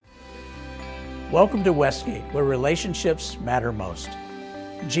Welcome to Westgate, where relationships matter most.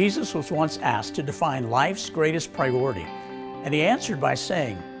 Jesus was once asked to define life's greatest priority, and he answered by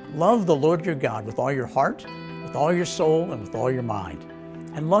saying, love the Lord your God with all your heart, with all your soul, and with all your mind.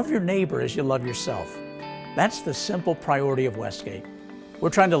 And love your neighbor as you love yourself. That's the simple priority of Westgate. We're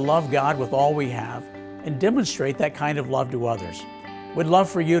trying to love God with all we have and demonstrate that kind of love to others. We'd love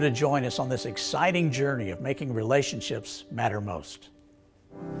for you to join us on this exciting journey of making relationships matter most.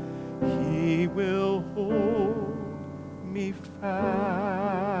 He will hold me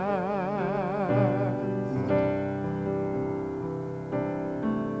fast.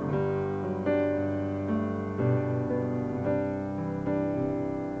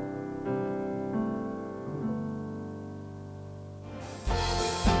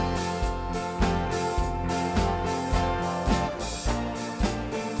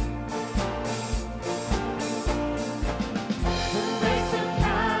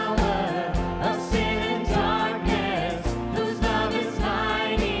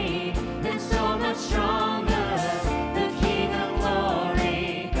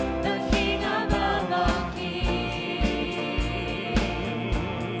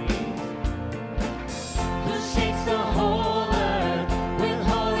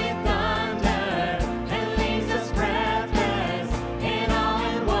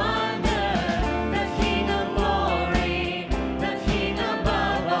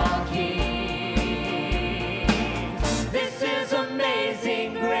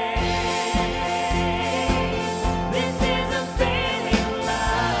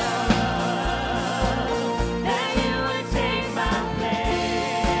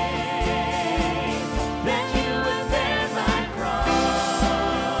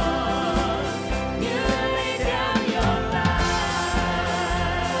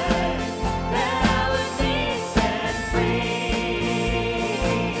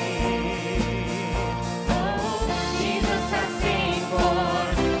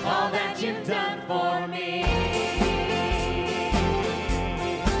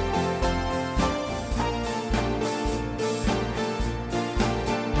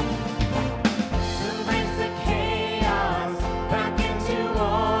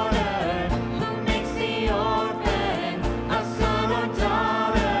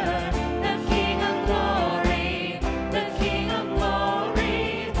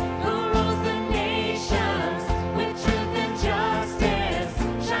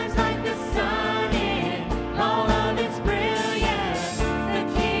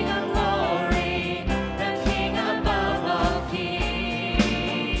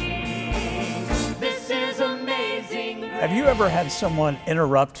 Have you ever had someone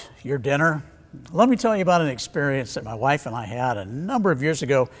interrupt your dinner? Let me tell you about an experience that my wife and I had a number of years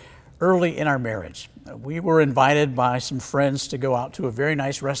ago, early in our marriage. We were invited by some friends to go out to a very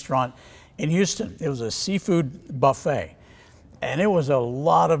nice restaurant in Houston. It was a seafood buffet, and it was a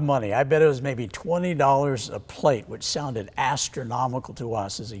lot of money. I bet it was maybe $20 a plate, which sounded astronomical to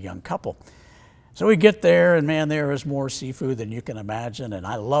us as a young couple. So we get there, and man, there is more seafood than you can imagine, and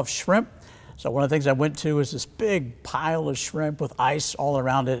I love shrimp. So one of the things I went to was this big pile of shrimp with ice all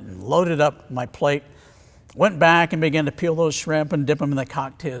around it and loaded up my plate. Went back and began to peel those shrimp and dip them in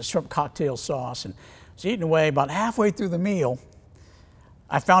the shrimp cocktail sauce. And I was eating away. About halfway through the meal,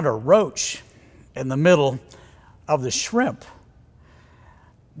 I found a roach in the middle of the shrimp.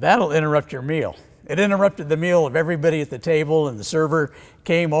 That'll interrupt your meal. It interrupted the meal of everybody at the table, and the server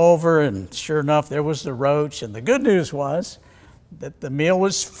came over, and sure enough, there was the roach. And the good news was that the meal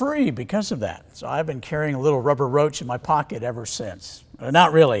was free because of that. So I've been carrying a little rubber roach in my pocket ever since.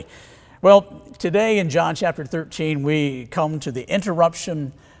 Not really. Well, today in John chapter 13, we come to the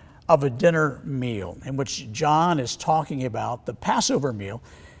interruption of a dinner meal in which John is talking about the Passover meal.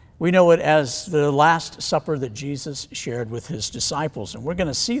 We know it as the Last Supper that Jesus shared with his disciples. And we're going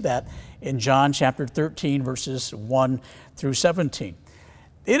to see that in John chapter 13, verses 1 through 17.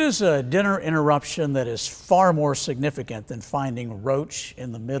 It is a dinner interruption that is far more significant than finding roach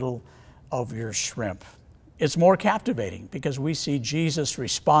in the middle of your shrimp. It's more captivating because we see Jesus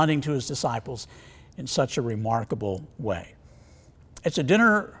responding to his disciples in such a remarkable way. It's a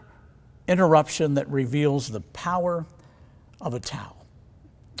dinner interruption that reveals the power of a towel.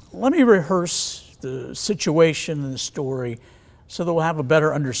 Let me rehearse the situation and the story so that we'll have a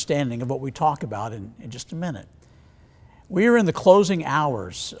better understanding of what we talk about in just a minute. We are in the closing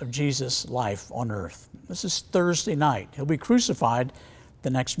hours of Jesus' life on earth. This is Thursday night. He'll be crucified the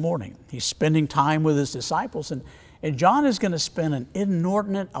next morning. He's spending time with his disciples, and John is going to spend an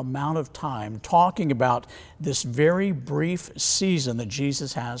inordinate amount of time talking about this very brief season that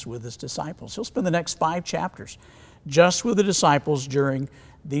Jesus has with his disciples. He'll spend the next 5 chapters just with the disciples during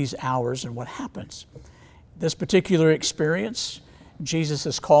these hours and what happens. This particular experience, Jesus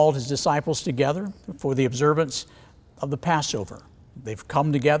has called his disciples together for the observance of the Passover. They've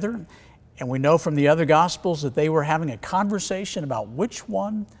come together, and we know from the other Gospels that they were having a conversation about which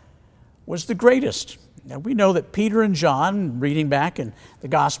one was the greatest. Now, we know that Peter and John, reading back in the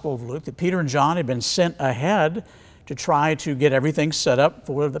Gospel of Luke, that Peter and John had been sent ahead to try to get everything set up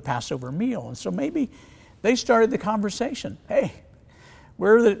for the Passover meal. And so maybe they started the conversation. Hey,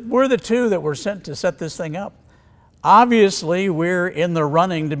 we're the two that were sent to set this thing up. Obviously, we're in the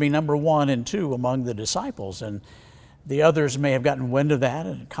running to be number 1 and 2 among the disciples, and the others may have gotten wind of that,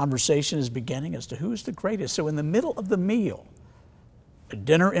 and a conversation is beginning as to who's the greatest. So in the middle of the meal, a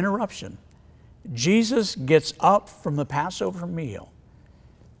dinner interruption, Jesus gets up from the Passover meal,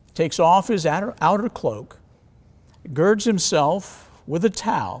 takes off his outer cloak, girds himself with a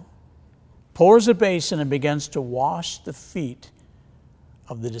towel, pours a basin, and begins to wash the feet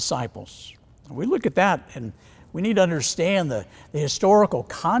of the disciples. We look at that, and we need to understand the historical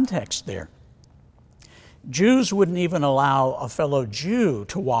context there. Jews wouldn't even allow a fellow Jew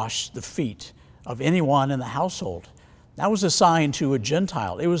to wash the feet of anyone in the household. That was assigned to a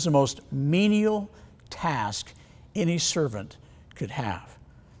Gentile. It was the most menial task any servant could have.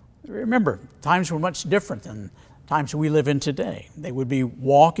 Remember, times were much different than times we live in today. They would be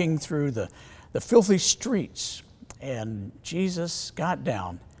walking through the filthy streets, and Jesus got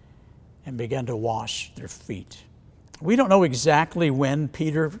down and began to wash their feet. We don't know exactly when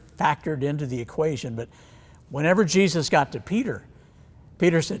Peter factored into the equation, but whenever Jesus got to Peter,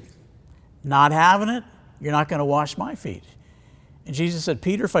 Peter said, "Not having it, you're not going to wash my feet." And Jesus said,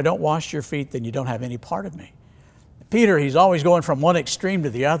 "Peter, if I don't wash your feet, then you don't have any part of me." Peter, he's always going from one extreme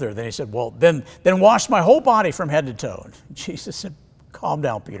to the other. Then he said, "Well, then wash my whole body from head to toe." And Jesus said, "Calm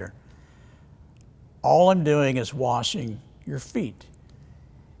down, Peter. All I'm doing is washing your feet.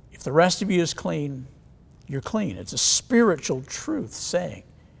 If the rest of you is clean, you're clean." It's a spiritual truth saying,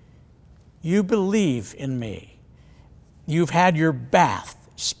 you believe in me. You've had your bath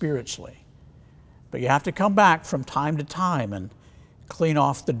spiritually, but you have to come back from time to time and clean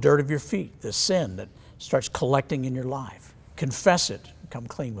off the dirt of your feet, the sin that starts collecting in your life. Confess it, and come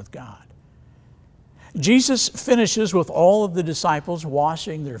clean with God. Jesus finishes with all of the disciples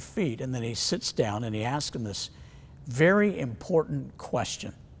washing their feet, and then he sits down and he asks them this very important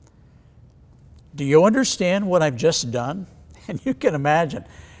question. Do you understand what I've just done? And you can imagine,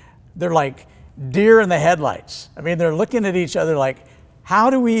 they're like deer in the headlights. I mean, they're looking at each other like, how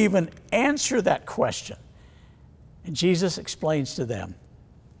do we even answer that question? And Jesus explains to them,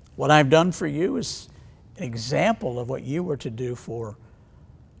 what I've done for you is an example of what you were to do for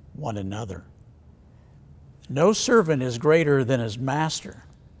one another. No servant is greater than his master.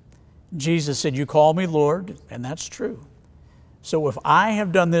 Jesus said, you call me Lord, and that's true. So if I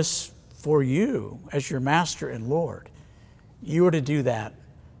have done this for you as your master and Lord, you are to do that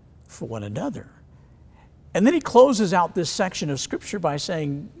for one another. And then he closes out this section of Scripture by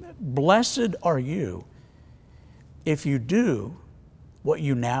saying, blessed are you if you do what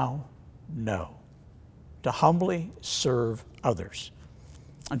you now know, to humbly serve others.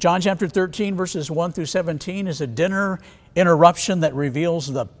 John chapter 13, verses 1 through 17 is a dinner interruption that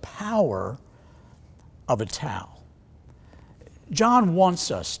reveals the power of a towel. John wants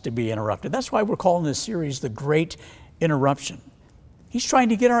us to be interrupted. That's why we're calling this series The Great Interruption. He's trying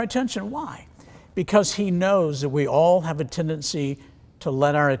to get our attention. Why? Because he knows that we all have a tendency to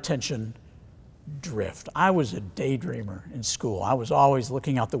let our attention drift. I was a daydreamer in school. I was always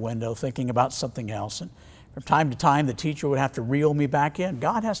looking out the window, thinking about something else. And from time to time, the teacher would have to reel me back in.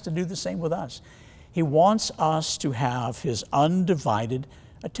 God has to do the same with us. He wants us to have his undivided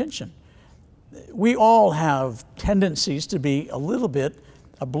attention. We all have tendencies to be a little bit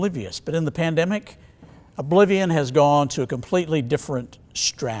oblivious, but in the pandemic, oblivion has gone to a completely different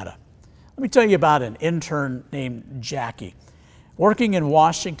strata. Let me tell you about an intern named Jackie, working in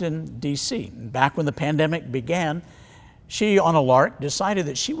Washington, D.C. Back when the pandemic began, she, on a lark, decided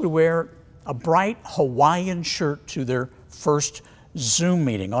that she would wear a bright Hawaiian shirt to their first Zoom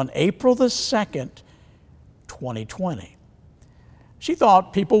meeting on April the 2nd, 2020. She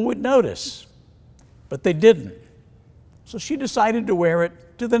thought people would notice, but they didn't. So she decided to wear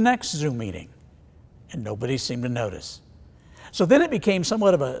it to the next Zoom meeting, and nobody seemed to notice. So then it became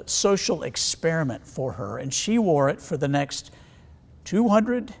somewhat of a social experiment for her, and she wore it for the next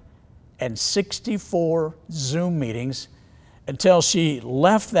 264 Zoom meetings until she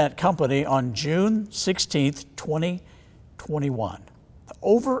left that company on June 16th, 2021.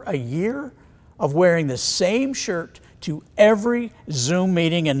 Over a year of wearing the same shirt to every Zoom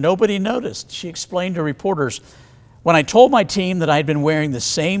meeting, and nobody noticed. She explained to reporters, When I told my team that I had been wearing the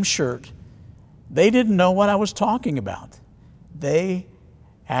same shirt, they didn't know what I was talking about. They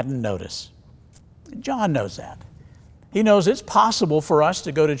hadn't noticed. John knows that. He knows it's possible for us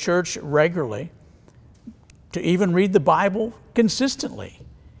to go to church regularly, to even read the Bible consistently,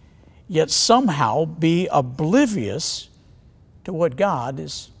 yet somehow be oblivious to what God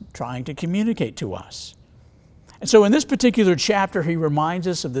is trying to communicate to us. And so in this particular chapter, he reminds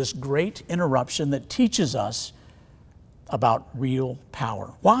us of this great interruption that teaches us about real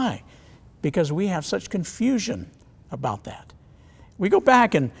power. Why? Because we have such confusion about that. We go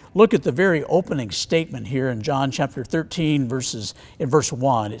back and look at the very opening statement here in John chapter 13, verse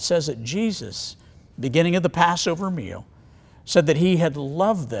 1. It says that Jesus, beginning of the Passover meal, said that he had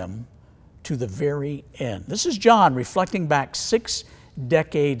loved them to the very end. This is John reflecting back 6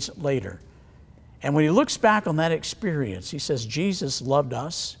 decades later. And when he looks back on that experience, he says Jesus loved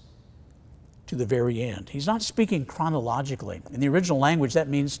us to the very end. He's not speaking chronologically. In the original language, that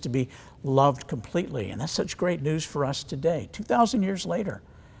means to be loved completely. And that's such great news for us today, 2,000 years later,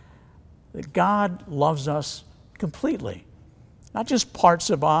 that God loves us completely. Not just parts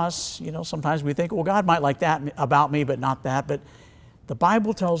of us. You know, sometimes we think, well, God might like that about me, but not that. But the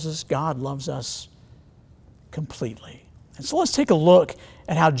Bible tells us God loves us completely. And so let's take a look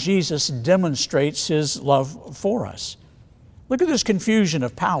at how Jesus demonstrates his love for us. Look at this confusion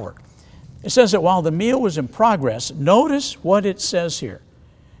of power. It says that while the meal was in progress, notice what it says here.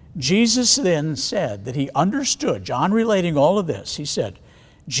 Jesus then said that he understood, John relating all of this, he said,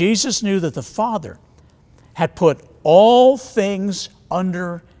 Jesus knew that the Father had put all things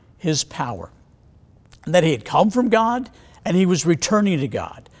under his power, and that he had come from God and he was returning to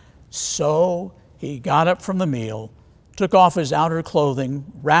God. So he got up from the meal, took off his outer clothing,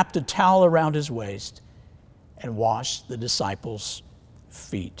 wrapped a towel around his waist, and washed the disciples'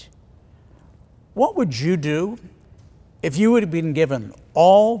 feet. What would you do if you had been given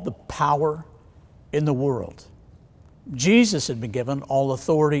all the power in the world? Jesus had been given all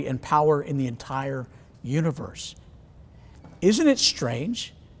authority and power in the entire universe. Isn't it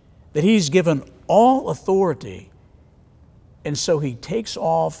strange that he's given all authority, and so he takes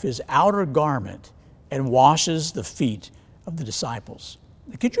off his outer garment and washes the feet of the disciples?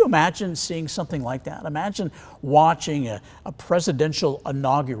 Could you imagine seeing something like that? Imagine watching a presidential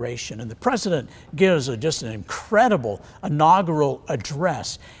inauguration, and the president gives just an incredible inaugural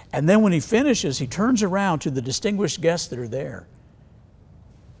address. And then when he finishes, he turns around to the distinguished guests that are there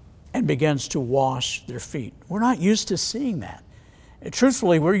and begins to wash their feet. We're not used to seeing that.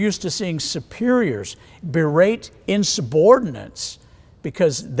 Truthfully, we're used to seeing superiors berate insubordinates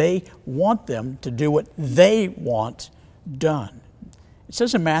because they want them to do what they want done. It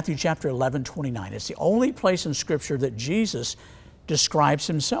says in Matthew chapter 11:29, it's the only place in Scripture that Jesus describes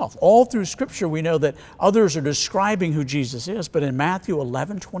himself. All through Scripture we know that others are describing who Jesus is, but in Matthew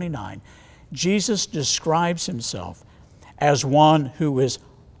 11:29, Jesus describes himself as one who is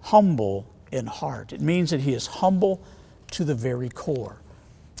humble in heart. It means that he is humble to the very core.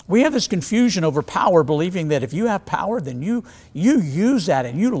 We have this confusion over power, believing that if you have power, then you use that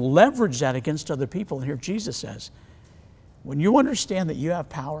and you leverage that against other people. And here Jesus says, when you understand that you have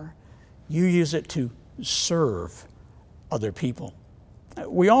power, you use it to serve other people.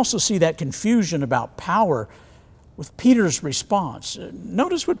 We also see that confusion about power with Peter's response.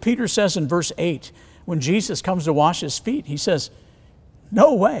 Notice what Peter says in verse 8 when Jesus comes to wash his feet. He says,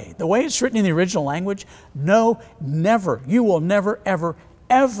 no way. The way it's written in the original language, no, never. You will never, ever,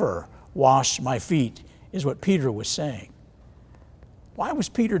 ever wash my feet, is what Peter was saying. Why was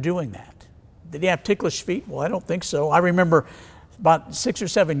Peter doing that? Did he have ticklish feet? Well, I don't think so. I remember about 6 or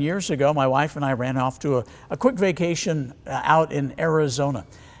 7 years ago, my wife and I ran off to a quick vacation out in Arizona.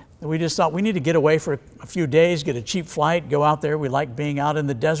 We just thought we need to get away for a few days, get a cheap flight, go out there. We like being out in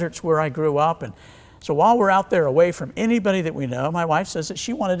the deserts where I grew up. And so while we're out there away from anybody that we know, my wife says that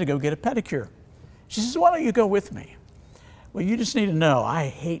she wanted to go get a pedicure. She says, why don't you go with me? Well, you just need to know, I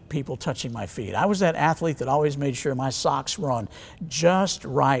hate people touching my feet. I was that athlete that always made sure my socks were on just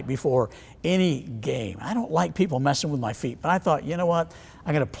right before any game. I don't like people messing with my feet, but I thought, you know what?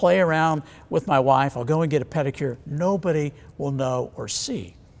 I'm going to play around with my wife. I'll go and get a pedicure. Nobody will know or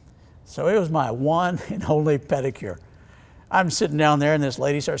see. So it was my one and only pedicure. I'm sitting down there and this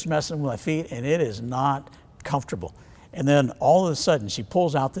lady starts messing with my feet, and it is not comfortable. And then all of a sudden she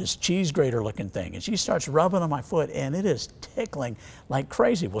pulls out this cheese grater looking thing and she starts rubbing on my foot, and it is tickling like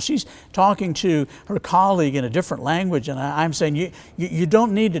crazy. Well, she's talking to her colleague in a different language, and I'm saying, you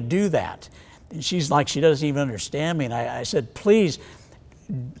don't need to do that. And she's like, she doesn't even understand me. And I said, please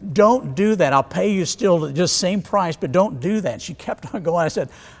don't do that. I'll pay you still just same price, but don't do that. She kept on going. I said,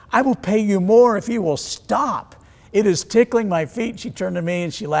 I will pay you more if you will stop. It is tickling my feet. She turned to me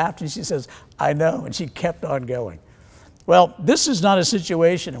and she laughed and she says, I know. And she kept on going. Well, this is not a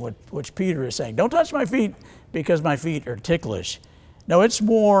situation in which Peter is saying, don't touch my feet because my feet are ticklish. No, it's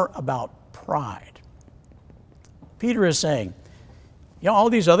more about pride. Peter is saying, all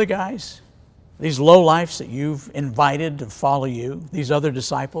these other guys, these lowlifes that you've invited to follow you, these other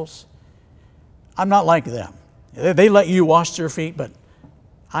disciples, I'm not like them. They let you wash their feet, but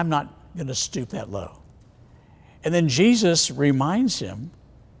I'm not going to stoop that low. And then Jesus reminds him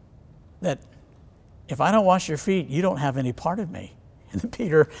that if I don't wash your feet, you don't have any part of me. And then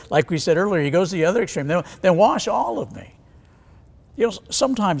Peter, like we said earlier, he goes to the other extreme. Then wash all of me.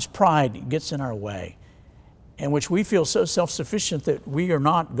 Sometimes pride gets in our way, in which we feel so self-sufficient that we are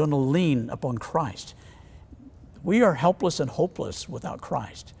not going to lean upon Christ. We are helpless and hopeless without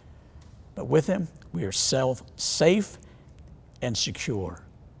Christ. But with him, we are safe and secure.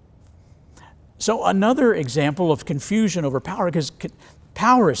 So another example of confusion over power, because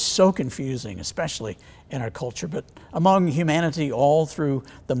power is so confusing, especially in our culture, but among humanity all through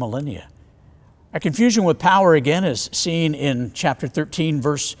the millennia. Our confusion with power, again, is seen in chapter 13,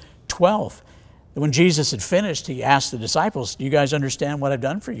 verse 12. When Jesus had finished, he asked the disciples, do you guys understand what I've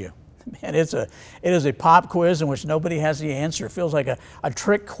done for you? Man, it is a pop quiz in which nobody has the answer. It feels like a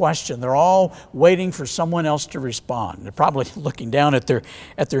trick question. They're all waiting for someone else to respond. They're probably looking down at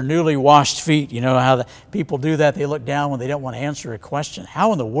their newly washed feet. You know how the people do that? They look down when they don't want to answer a question.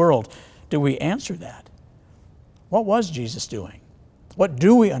 How in the world do we answer that? What was Jesus doing? What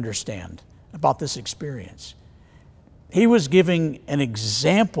do we understand about this experience? He was giving an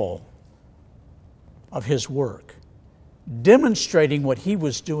example of his work, demonstrating what he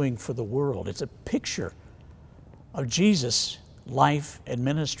was doing for the world. It's a picture of Jesus' life and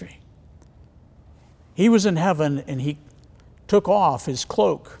ministry. He was in heaven and he took off his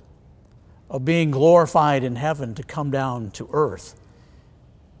cloak of being glorified in heaven to come down to earth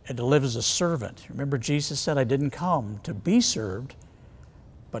and to live as a servant. Remember, Jesus said, I didn't come to be served,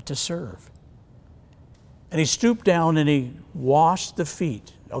 but to serve. And he stooped down and he washed the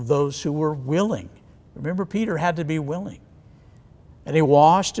feet of those who were willing. Remember, Peter had to be willing. And he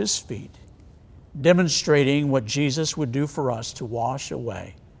washed his feet, demonstrating what Jesus would do for us to wash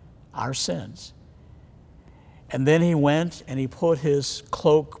away our sins. And then he went and he put his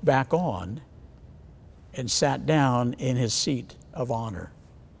cloak back on and sat down in his seat of honor.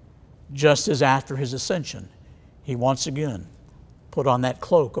 Just as after his ascension, he once again put on that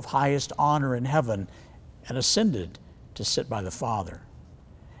cloak of highest honor in heaven and ascended to sit by the Father.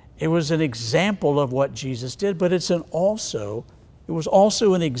 It was an example of what Jesus did, but it was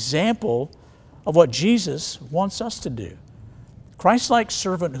also an example of what Jesus wants us to do. Christ-like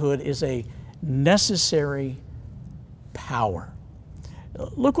servanthood is a necessary power.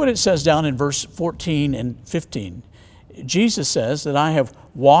 Look what it says down in verse 14 and 15. Jesus says that I have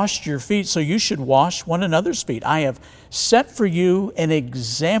washed your feet, so you should wash one another's feet. I have set for you an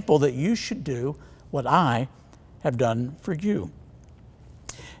example that you should do what I have done for you.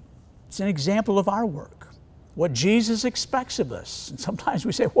 It's an example of our work, what Jesus expects of us. And sometimes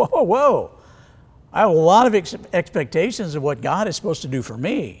we say, whoa, I have a lot of expectations of what God is supposed to do for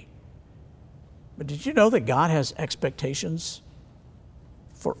me. But did you know that God has expectations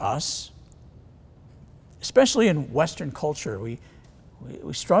for us? Especially in Western culture, we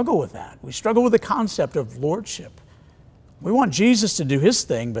struggle with that. We struggle with the concept of lordship. We want Jesus to do his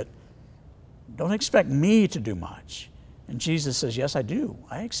thing, but don't expect me to do much. And Jesus says, yes, I do.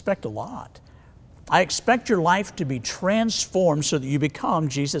 I expect a lot. I expect your life to be transformed so that you become,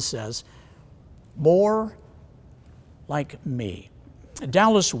 Jesus says, more like me.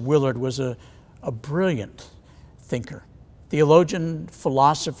 Dallas Willard was a brilliant thinker, theologian,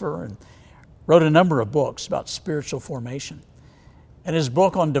 philosopher, and wrote a number of books about spiritual formation. In his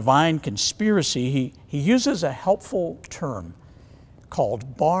book on divine conspiracy, he uses a helpful term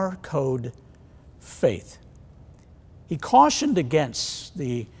called barcode faith. He cautioned against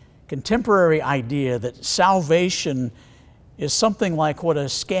the contemporary idea that salvation is something like what a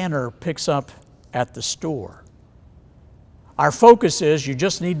scanner picks up at the store. Our focus is you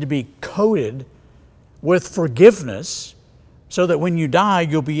just need to be coded with forgiveness so that when you die,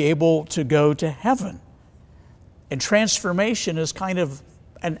 you'll be able to go to heaven. And transformation is kind of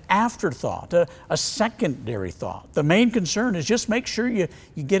an afterthought, a secondary thought. The main concern is just make sure you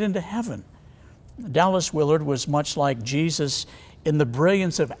get into heaven. Dallas Willard was much like Jesus in the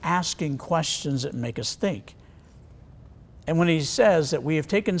brilliance of asking questions that make us think. And when he says that we have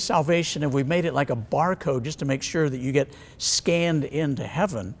taken salvation and we've made it like a barcode just to make sure that you get scanned into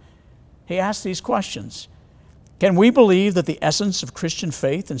heaven, he asks these questions. Can we believe that the essence of Christian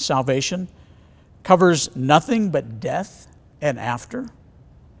faith and salvation covers nothing but death and after?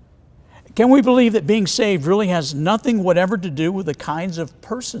 Can we believe that being saved really has nothing whatever to do with the kinds of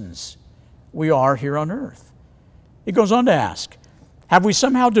persons we are here on earth? It goes on to ask, have we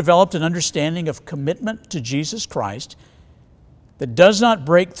somehow developed an understanding of commitment to Jesus Christ that does not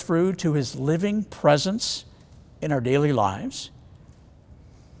break through to His living presence in our daily lives?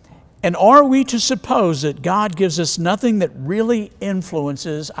 And are we to suppose that God gives us nothing that really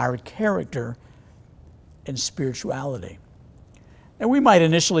influences our character and spirituality? And we might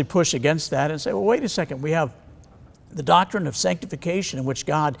initially push against that and say, well, wait a second, we have the doctrine of sanctification in which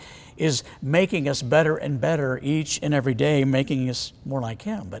God is making us better and better each and every day, making us more like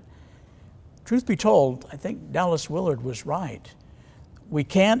Him. But truth be told, I think Dallas Willard was right. We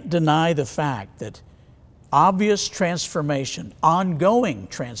can't deny the fact that obvious transformation, ongoing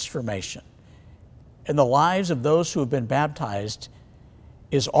transformation in the lives of those who have been baptized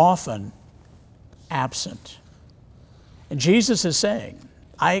is often absent. And Jesus is saying,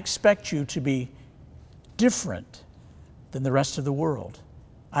 I expect you to be different than the rest of the world.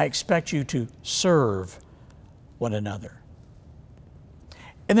 I expect you to serve one another.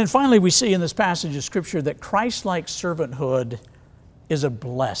 And then finally, we see in this passage of Scripture that Christ-like servanthood is a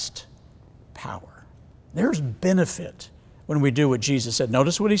blessed power. There's benefit when we do what Jesus said.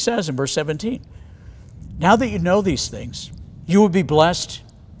 Notice what He says in verse 17. Now that you know these things, you will be blessed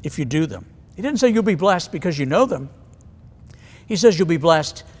if you do them. He didn't say you'll be blessed because you know them. He says you'll be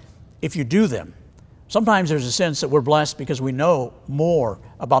blessed if you do them. Sometimes there's a sense that we're blessed because we know more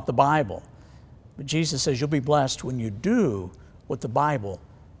about the Bible. But Jesus says you'll be blessed when you do what the Bible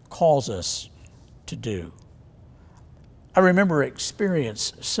calls us to do. I remember an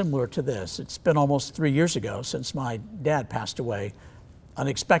experience similar to this. It's been almost 3 years ago since my dad passed away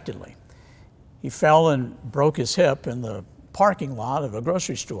unexpectedly. He fell and broke his hip in the parking lot of a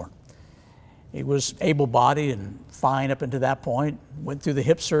grocery store. He was able-bodied and fine up until that point, went through the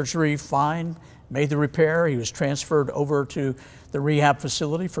hip surgery fine, made the repair. He was transferred over to the rehab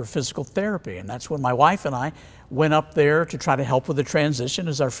facility for physical therapy. And that's when my wife and I went up there to try to help with the transition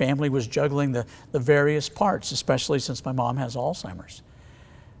as our family was juggling the various parts, especially since my mom has Alzheimer's.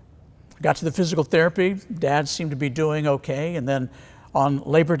 Got to the physical therapy. Dad seemed to be doing okay. And then on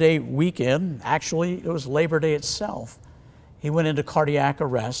Labor Day weekend, actually it was Labor Day itself, he went into cardiac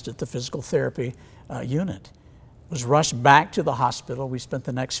arrest at the physical therapy unit. Was rushed back to the hospital. We spent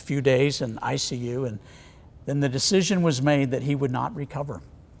the next few days in ICU, and then the decision was made that he would not recover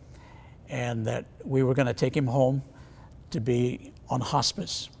and that we were going to take him home to be on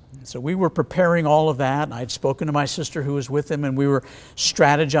hospice. So we were preparing all of that, and I had spoken to my sister who was with him, and we were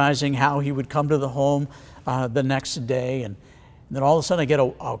strategizing how he would come to the home the next day. And then all of a sudden I get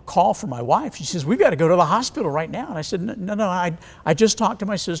a call from my wife. She says, we've got to go to the hospital right now. And I said, no, I just talked to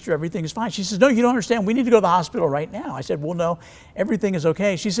my sister. Everything is fine. She says, no, you don't understand. We need to go to the hospital right now. I said, well, no, everything is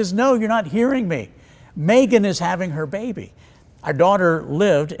okay. She says, no, you're not hearing me. Megan is having her baby. Our daughter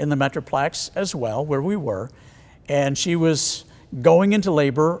lived in the Metroplex as well, where we were, and she was going into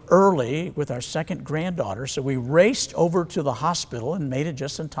labor early with our second granddaughter. So we raced over to the hospital and made it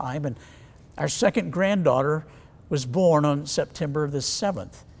just in time. And our second granddaughter was born on September the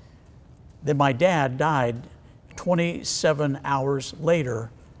 7th. Then my dad died 27 hours later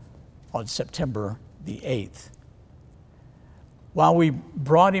on September the 8th. While we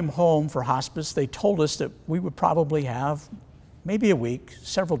brought him home for hospice, they told us that we would probably have maybe a week,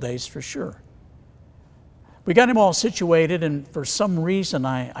 several days for sure. We got him all situated, and for some reason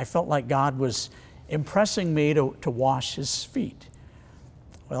I felt like God was impressing me to wash his feet.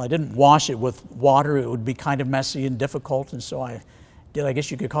 Well, I didn't wash it with water. It would be kind of messy and difficult, and so I did, I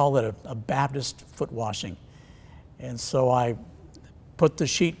guess you could call it a Baptist foot washing. And so I put the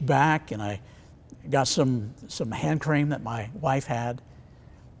sheet back, and I got some hand cream that my wife had,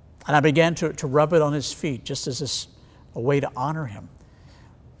 and I began to rub it on his feet just as a way to honor him.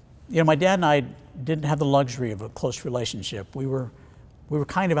 You know, my dad and I didn't have the luxury of a close relationship. We were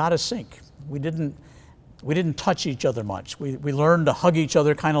kind of out of sync. We didn't touch each other much. We learned to hug each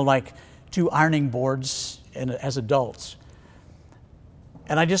other kind of like two ironing boards as adults.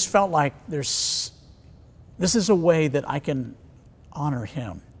 And I just felt like this is a way that I can honor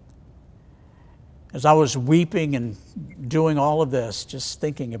him. As I was weeping and doing all of this, just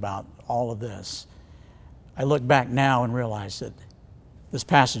thinking about all of this, I look back now and realize that this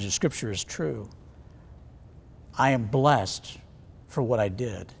passage of Scripture is true. I am blessed for what I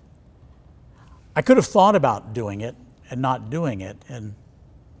did. I could have thought about doing it and not doing it, and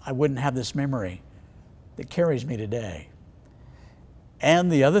I wouldn't have this memory that carries me today.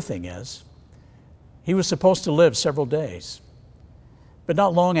 And the other thing is, he was supposed to live several days. But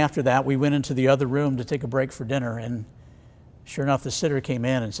not long after that, we went into the other room to take a break for dinner, and sure enough, the sitter came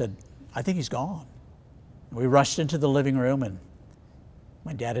in and said, "I think he's gone." We rushed into the living room, and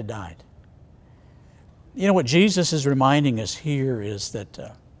my dad had died. You know, what Jesus is reminding us here is that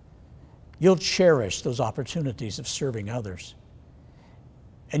you'll cherish those opportunities of serving others.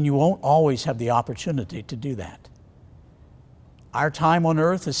 And you won't always have the opportunity to do that. Our time on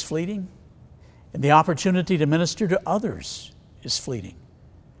earth is fleeting, and the opportunity to minister to others is fleeting.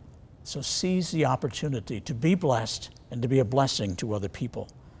 So seize the opportunity to be blessed and to be a blessing to other people.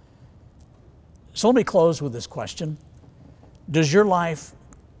 So let me close with this question. Does your life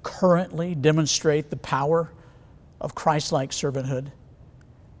currently demonstrate the power of Christ-like servanthood?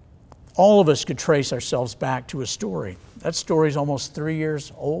 All of us could trace ourselves back to a story. That story is almost 3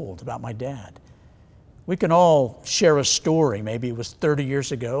 years old about my dad. We can all share a story. Maybe it was 30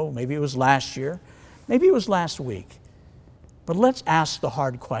 years ago. Maybe it was last year. Maybe it was last week. But let's ask the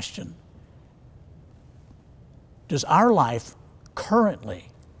hard question. Does our life currently,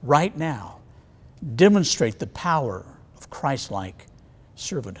 right now, demonstrate the power of Christ-like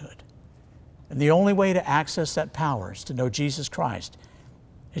servanthood? And the only way to access that power is to know Jesus Christ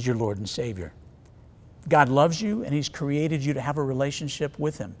as your Lord and Savior. God loves you, and He's created you to have a relationship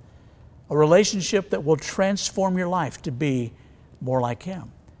with Him, a relationship that will transform your life to be more like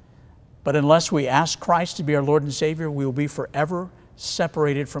Him. But unless we ask Christ to be our Lord and Savior, we will be forever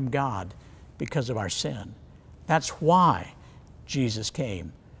separated from God because of our sin. That's why Jesus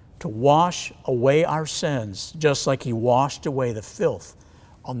came, to wash away our sins, just like He washed away the filth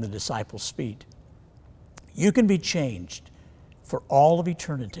on the disciples' feet. You can be changed for all of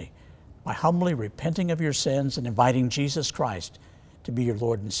eternity by humbly repenting of your sins and inviting Jesus Christ to be your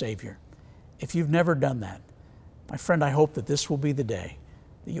Lord and Savior. If you've never done that, my friend, I hope that this will be the day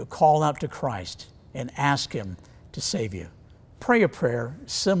that you'll call out to Christ and ask Him to save you. Pray a prayer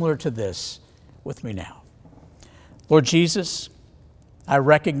similar to this with me now. Lord Jesus, I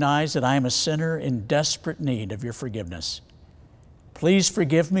recognize that I am a sinner in desperate need of your forgiveness. Please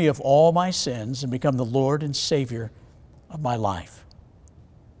forgive me of all my sins and become the Lord and Savior of my life.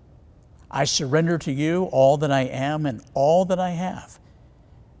 I surrender to you all that I am and all that I have,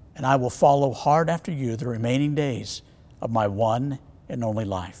 and I will follow hard after you the remaining days of my one and only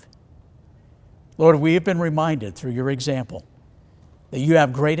life. Lord, we have been reminded through your example that you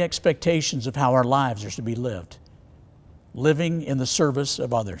have great expectations of how our lives are to be lived, living in the service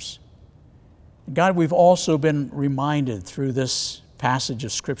of others. God, we've also been reminded through this passage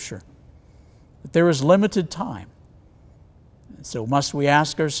of Scripture that there is limited time. So must we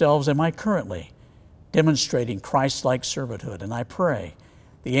ask ourselves, am I currently demonstrating Christ-like servanthood? And I pray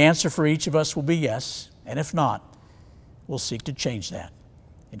the answer for each of us will be yes, and if not, we'll seek to change that.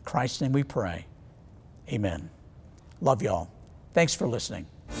 In Christ's name we pray. Amen. Love y'all. Thanks for listening.